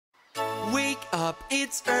up,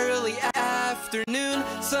 it's early afternoon,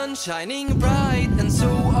 sun shining bright, and so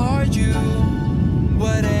are you.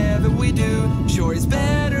 Whatever we do, sure is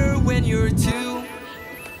better when you're two.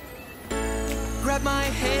 Grab my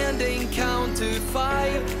hand and count to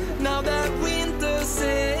 5. Now that winter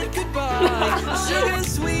said goodbye. Sugar and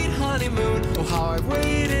sweet honeymoon. Oh, how I've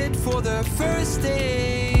waited for the first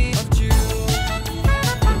day of June.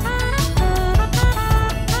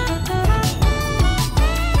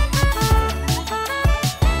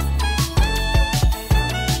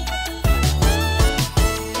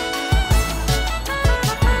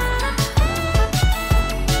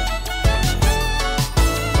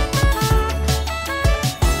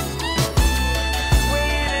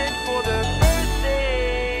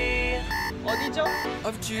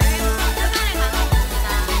 Of June.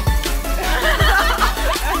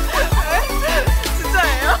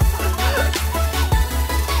 진짜예요?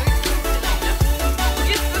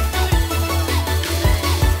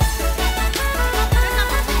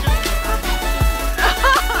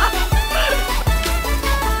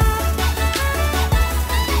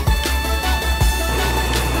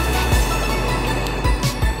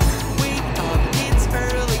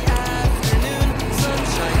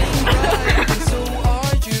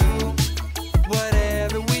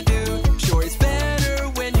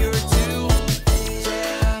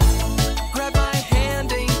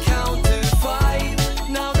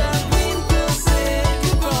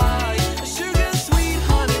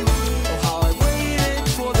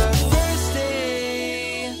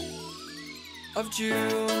 Of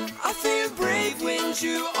June. I feel brave when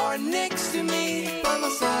you are next to me. By my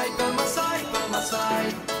side, by my side, by my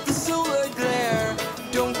side. The solar glare,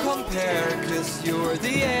 don't compare, 'cause you're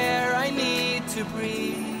the air I need to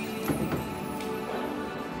breathe.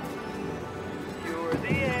 You're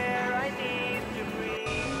the air I need to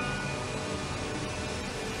breathe.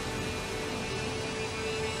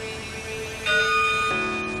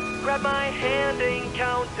 Grab my hand and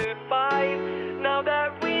count to 5. Now that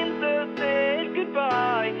winter said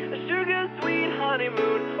goodbye, a sugar sweet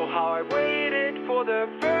honeymoon. Oh, how I waited for the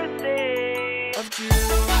first day of June.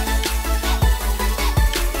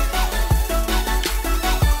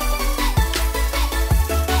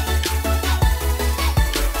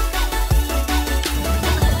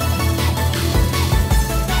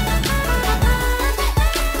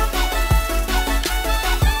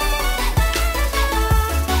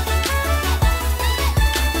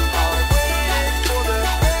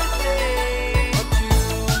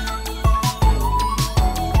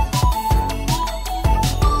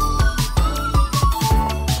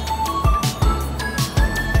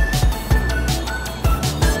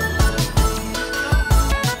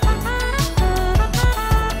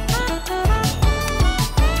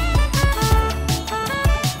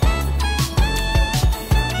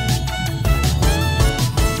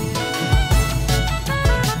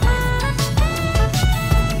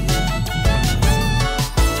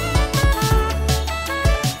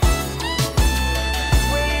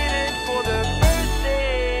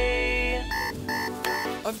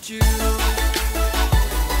 Of June.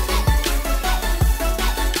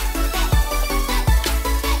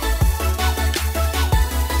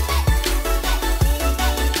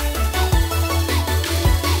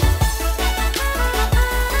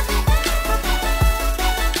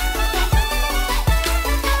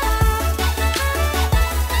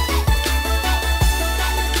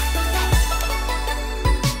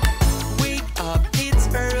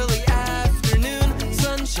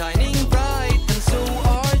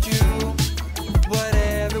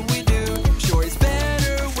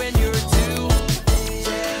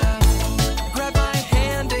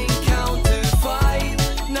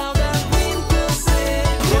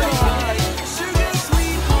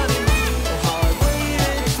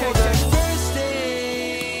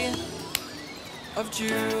 Of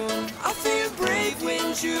June. I feel brave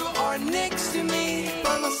when you are next to me.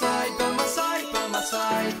 By my side, by my side, by my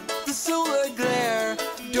side. The solar glare,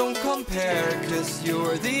 don't compare, 'cause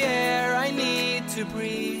you're the air I need to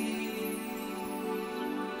breathe.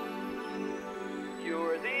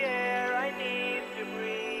 You're the air I need to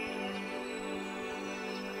breathe.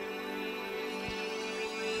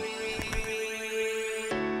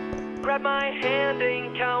 Grab my hand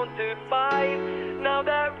and count to 5. Now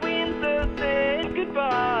that winter said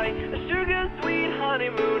goodbye, a sugar sweet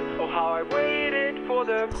honeymoon. Oh, how I waited for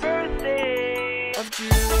the first day of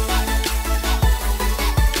June.